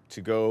game,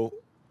 to go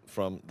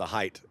from the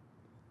height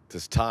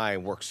to tie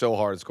and work so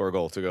hard to score a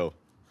goal, to go.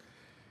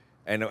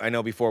 And I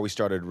know before we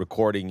started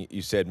recording,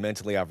 you said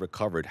mentally I've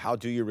recovered. How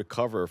do you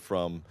recover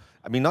from,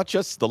 I mean, not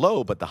just the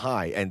low, but the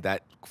high, and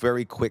that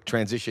very quick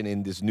transition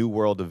in this new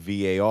world of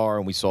VAR?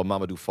 And we saw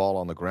Mamadou fall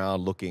on the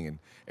ground looking and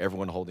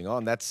everyone holding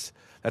on. That's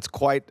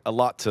quite a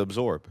lot to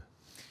absorb.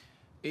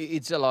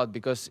 It's a lot,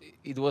 because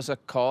it was a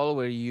call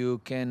where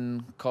you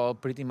can call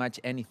pretty much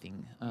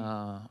anything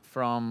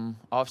from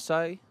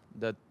offside.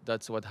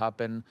 That's what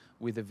happened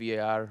with the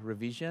VAR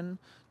revision,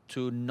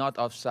 to not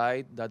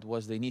offside. That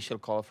was the initial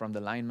call from the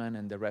lineman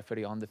and the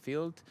referee on the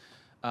field.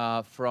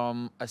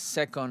 From a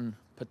second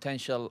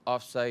potential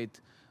offside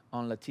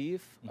on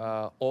Latif,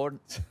 or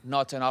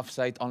not an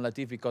offside on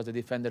Latif because the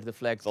defender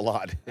deflects. It's a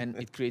lot. And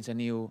it creates a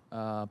new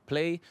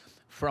play.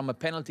 From a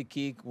penalty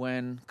kick,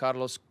 when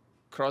Carlos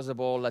crossed the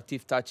ball,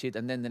 Latif touched it,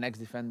 and then the next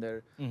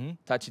defender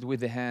touched it with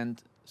the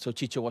hand. So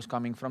Chicho was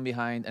coming from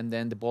behind, and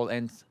then the ball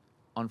ends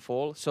on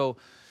fall. So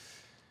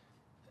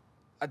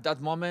at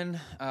that moment,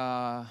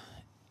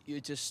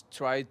 you just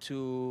try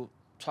to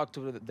talk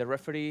to the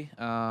referee,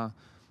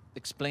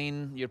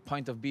 explain your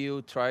point of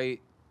view, try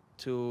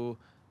to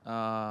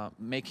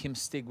make him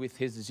stick with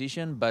his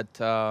decision.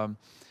 But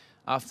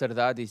after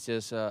that, it's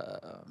just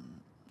a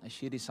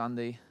shitty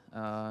Sunday,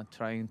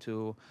 trying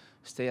to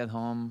stay at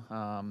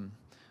home,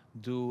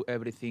 do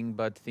everything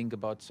but think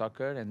about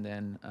soccer. And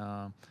then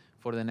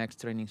for the next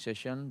training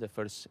session, the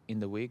first in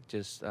the week,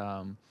 just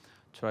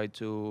try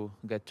to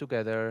get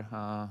together,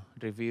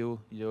 review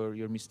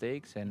your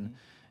mistakes, and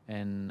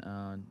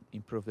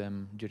improve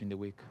them during the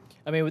week.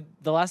 I mean,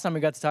 the last time we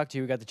got to talk to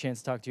you, we got the chance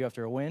to talk to you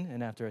after a win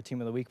and after a Team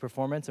of the Week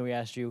performance, and we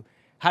asked you,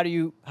 how do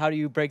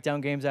you break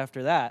down games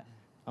after that?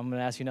 I'm going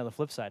to ask you now the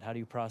flip side. How do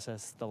you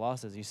process the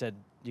losses? You said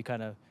you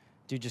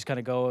just kind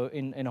of go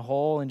in a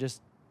hole and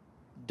just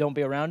don't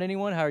be around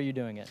anyone? How are you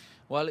doing it?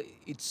 Well,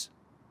 it's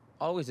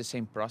always the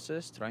same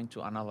process, trying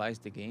to analyze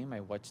the game. I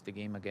watch the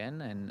game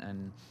again,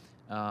 and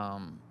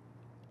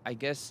I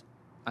guess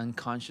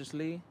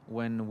unconsciously,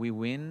 when we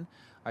win,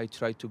 I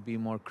try to be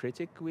more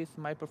critic with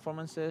my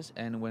performances,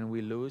 and when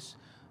we lose,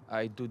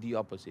 I do the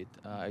opposite.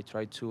 I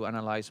try to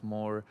analyze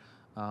more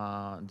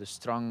the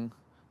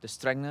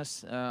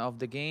strongness of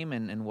the game,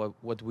 and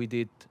what we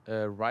did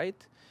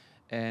right,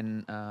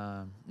 and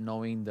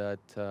knowing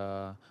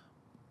that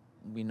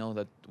we know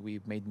that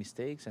we've made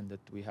mistakes and that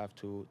we have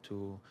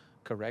to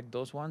correct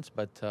those ones,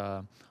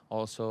 but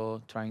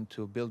also trying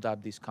to build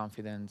up this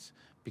confidence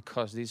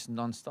because this is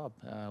non-stop.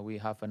 We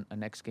have a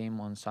next game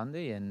on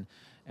Sunday, and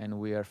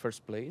we are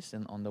first place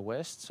on the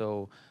West.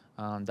 So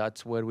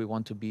that's where we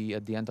want to be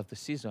at the end of the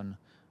season,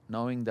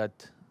 knowing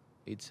that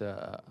it's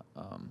a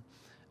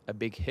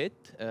big hit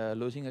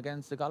losing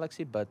against the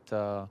Galaxy, but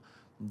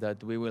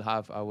that we will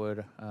have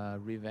our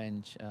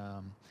revenge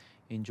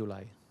in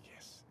July.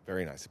 Yes,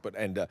 very nice. But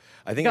I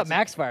think You got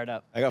Max fired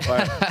up. I got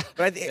fired.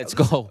 But I think, Let's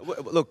go.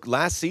 Look,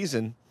 last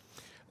season,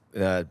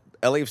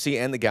 LAFC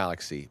and the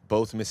Galaxy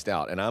both missed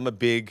out, and I'm a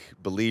big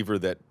believer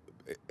that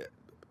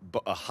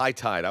a high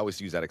tide, I always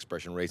use that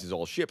expression, raises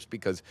all ships,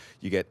 because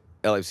you get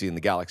LAFC and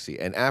the Galaxy.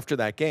 And after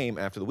that game,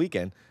 after the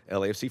weekend,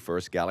 LAFC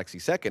first, Galaxy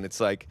second. It's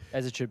like,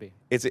 As it should be.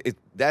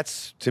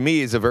 That's, to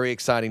me, is a very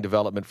exciting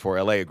development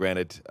for LA.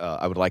 Granted,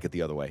 I would like it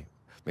the other way.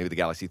 Maybe the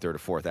Galaxy third or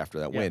fourth after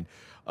that win.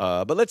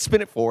 But let's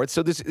spin it forward.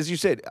 So this, as you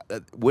said,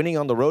 winning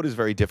on the road is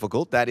very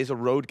difficult. That is a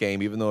road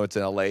game, even though it's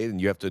in LA, and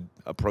you have to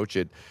approach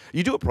it.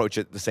 You do approach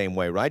it the same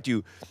way, right?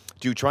 Do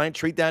you try and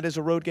treat that as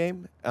a road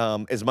game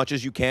as much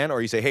as you can,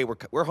 or you say, hey,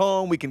 we're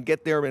home, we can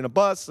get there in a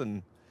bus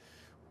and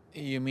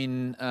You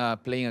mean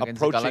playing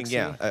against the Galaxy?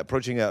 Yeah,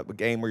 approaching a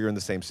game where you're in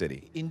the same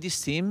city. In this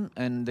team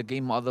and the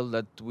game model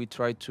that we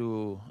try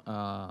to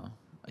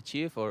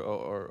achieve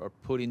or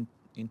put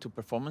into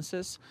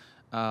performances,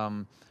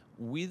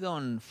 we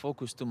don't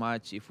focus too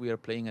much if we are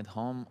playing at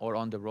home or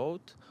on the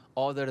road,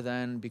 other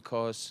than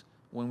because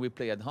when we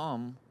play at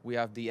home, we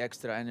have the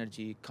extra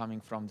energy coming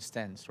from the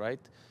stands, right?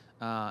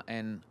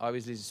 And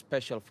obviously it's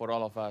special for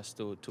all of us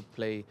to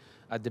play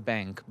at the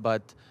bank.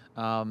 But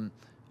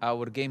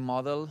our game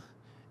model,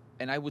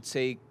 and I would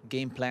say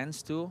game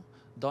plans too,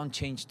 don't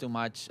change too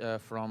much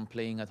from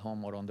playing at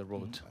home or on the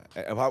road.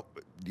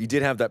 You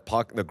did have that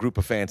the group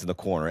of fans in the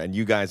corner, and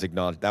you guys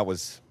acknowledged that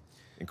was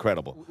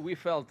incredible. We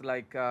felt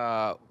like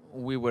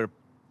we were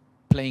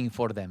playing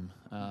for them.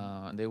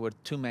 There were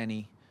too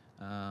many.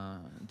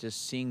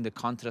 Just seeing the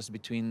contrast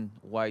between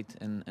white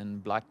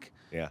and black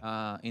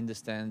in the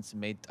stands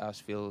made us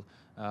feel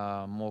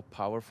more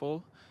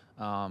powerful.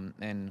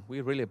 And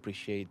we really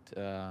appreciate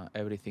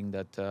everything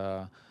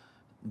that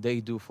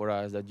they do for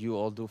us, that you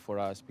all do for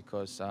us,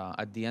 because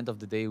at the end of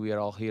the day, we are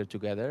all here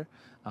together.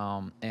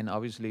 And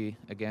obviously,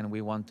 again,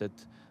 we wanted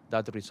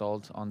that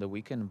result on the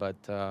weekend,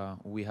 but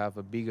we have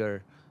a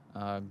bigger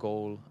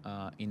goal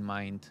in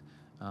mind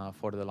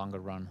for the longer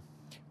run.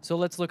 So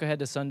let's look ahead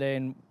to Sunday.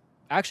 And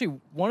actually,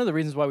 one of the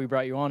reasons why we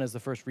brought you on as the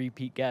first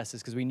repeat guest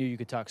is because we knew you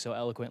could talk so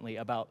eloquently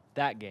about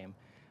that game.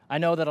 I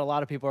know that a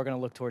lot of people are going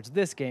to look towards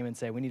this game and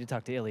say, we need to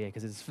talk to Ilie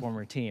because it's his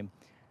former team.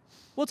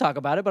 We'll talk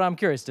about it, but I'm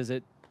curious, does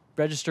it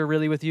register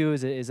really with you?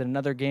 Is it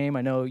another game?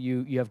 I know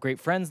you have great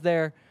friends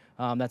there.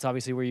 That's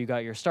obviously where you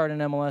got your start in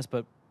MLS,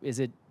 but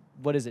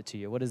what is it to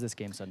you? What is this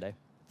game Sunday?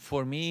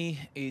 For me,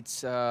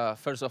 it's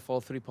first of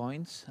all 3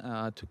 points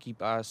to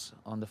keep us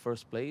on the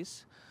first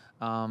place.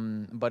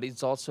 But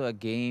it's also a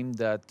game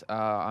that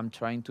I'm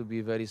trying to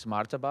be very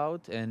smart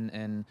about,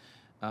 and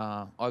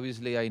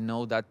obviously I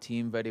know that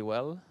team very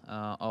well,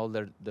 all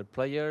their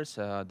players,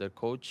 their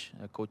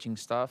coaching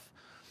staff,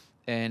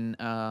 and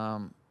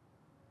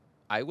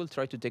I will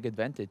try to take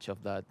advantage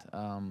of that,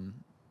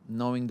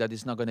 knowing that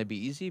it's not going to be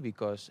easy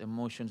because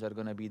emotions are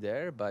going to be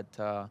there.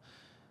 But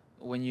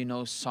when you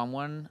know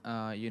someone,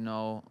 you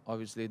know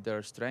obviously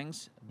their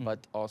strengths, but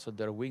also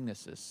their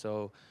weaknesses.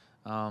 So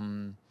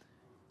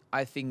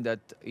I think that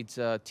it's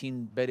a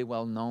team very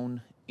well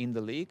known in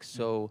the league.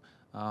 So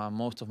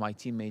most of my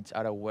teammates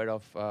are aware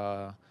of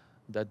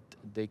that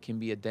they can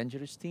be a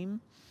dangerous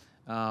team.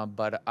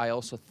 But I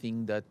also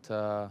think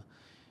that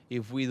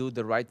if we do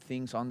the right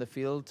things on the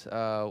field,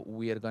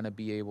 we are going to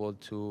be able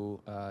to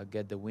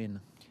get the win.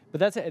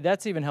 But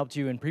that's even helped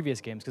you in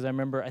previous games, because I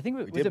remember, I think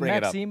was it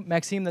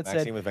Maxime that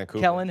said with Vancouver.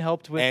 Kellen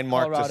helped with and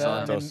Marc Colorado,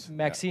 Dos Santos. and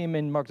Maxime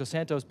and Marc Dos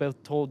Santos both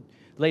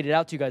laid it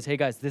out to you guys, hey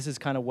guys, this is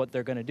kind of what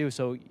they're going to do.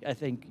 So I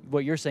think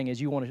what you're saying is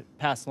you want to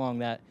pass along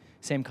that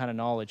same kind of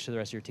knowledge to the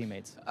rest of your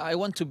teammates. I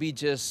want to be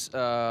just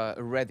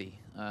ready.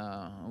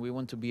 We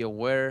want to be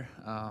aware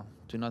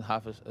to not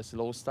have a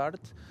slow start,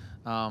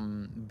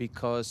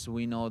 because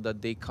we know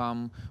that they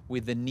come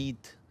with the need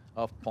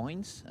of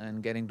points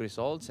and getting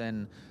results.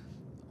 And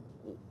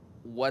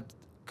what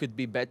could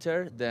be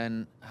better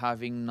than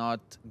having not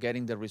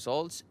getting the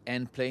results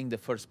and playing the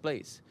first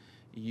place?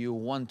 You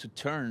want to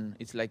turn,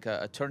 it's like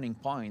a turning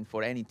point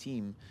for any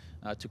team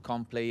to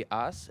come play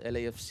us,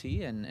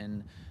 LAFC,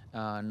 and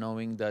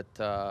knowing that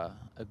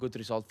a good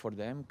result for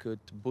them could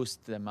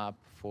boost them up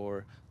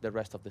for the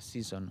rest of the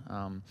season.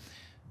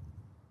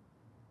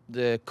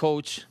 The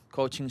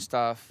coaching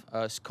staff,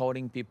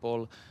 scouting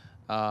people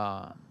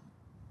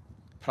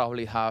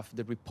probably have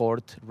the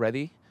report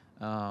ready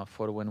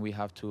for when we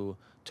have to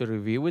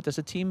review it as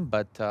a team.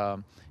 But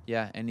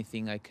yeah,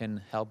 anything I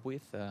can help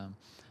with,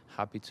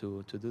 happy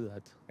to do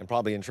that. And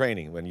probably in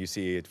training, when you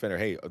see a defender,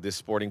 hey, this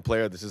sporting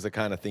player, this is the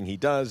kind of thing he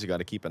does, you got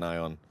to keep an eye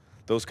on.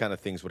 Those kind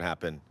of things would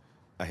happen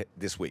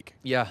this week.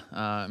 Yeah,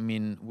 I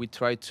mean, we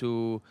try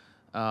to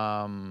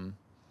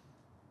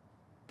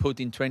put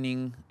in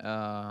training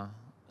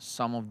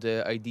some of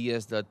the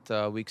ideas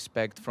that we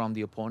expect from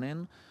the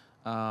opponent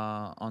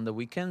on the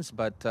weekends.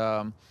 But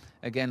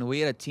again,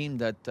 we are a team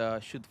that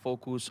should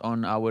focus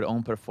on our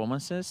own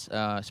performances,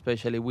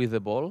 especially with the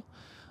ball.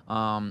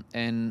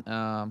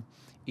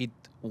 It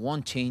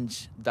won't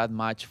change that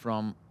much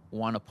from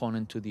one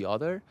opponent to the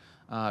other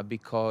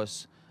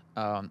because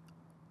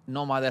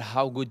no matter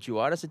how good you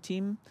are as a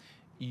team,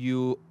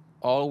 you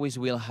always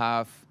will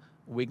have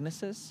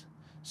weaknesses.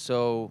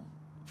 So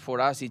for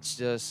us, it's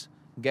just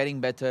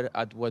getting better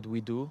at what we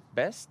do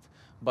best,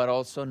 but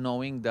also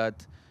knowing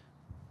that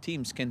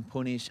teams can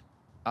punish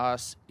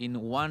us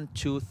in 1,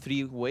 2,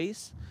 3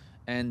 ways,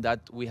 and that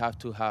we have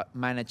to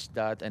manage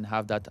that and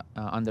have that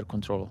under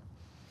control.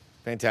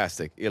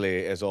 Fantastic.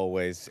 Ilie, as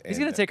always. He's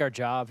going to take our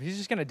job. He's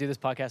just going to do this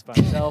podcast by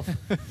himself.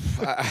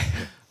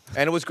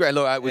 And it was great.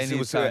 Look, I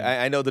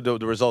know that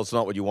the result's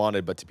not what you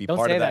wanted, but to be Don't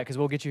part say of that because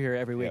we'll get you here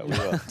every week.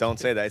 Yeah, we will. Don't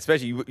say that.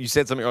 Especially you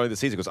said something earlier this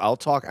season because I'll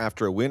talk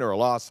after a win or a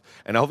loss,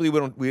 and hopefully we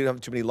don't have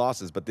too many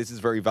losses. But this is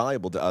very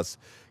valuable to us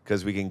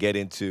because we can get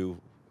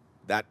into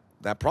that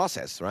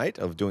process, right,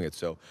 of doing it.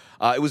 So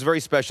it was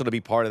very special to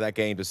be part of that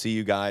game, to see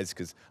you guys,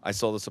 because I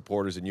saw the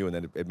supporters in you, and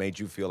then it made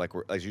you feel like,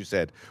 as you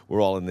said,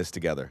 we're all in this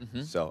together.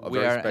 Mm-hmm. So a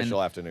very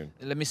special afternoon.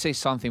 Let me say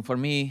something. For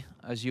me,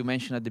 as you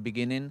mentioned at the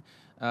beginning,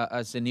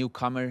 as a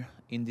newcomer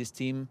in this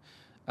team,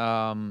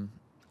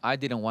 I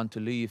didn't want to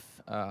leave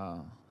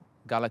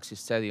Galaxy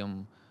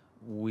Stadium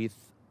with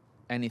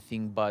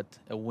anything but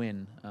a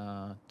win.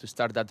 To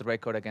start that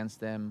record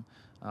against them,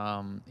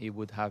 it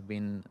would have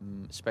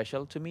been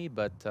special to me,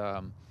 but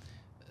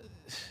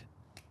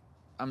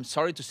I'm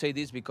sorry to say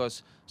this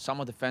because some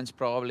of the fans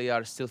probably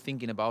are still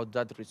thinking about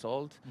that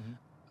result,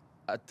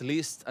 at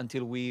least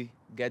until we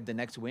get the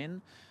next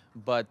win.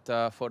 But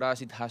for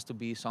us, it has to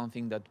be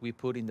something that we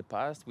put in the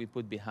past, we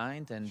put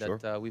behind, and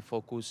that we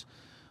focus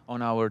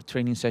on our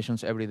training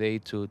sessions every day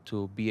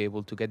to be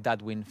able to get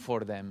that win for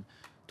them,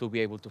 to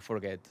be able to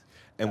forget.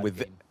 And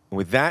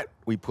with that,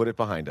 we put it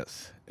behind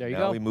us. There you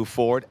go. Now we move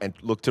forward and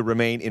look to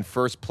remain in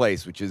first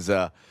place, which is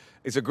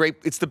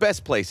it's the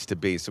best place to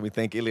be. So we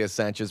thank Ilie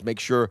Sanchez. Make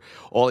sure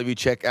all of you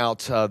check out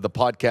the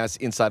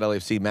podcast, Inside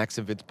LAFC, Max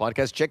and Vince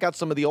podcast. Check out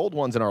some of the old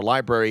ones in our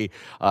library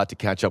to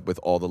catch up with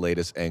all the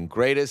latest and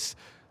greatest.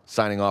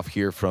 Signing off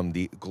here from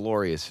the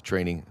glorious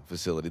training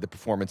facility, the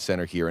Performance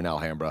Center here in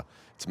Alhambra.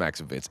 It's Max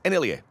and Vince and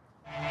Ilie.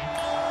 Oh,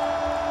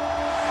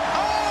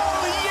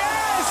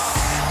 yes!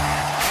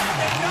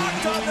 They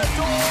knocked on the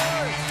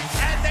door,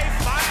 and they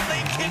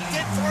finally kicked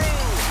it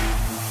through.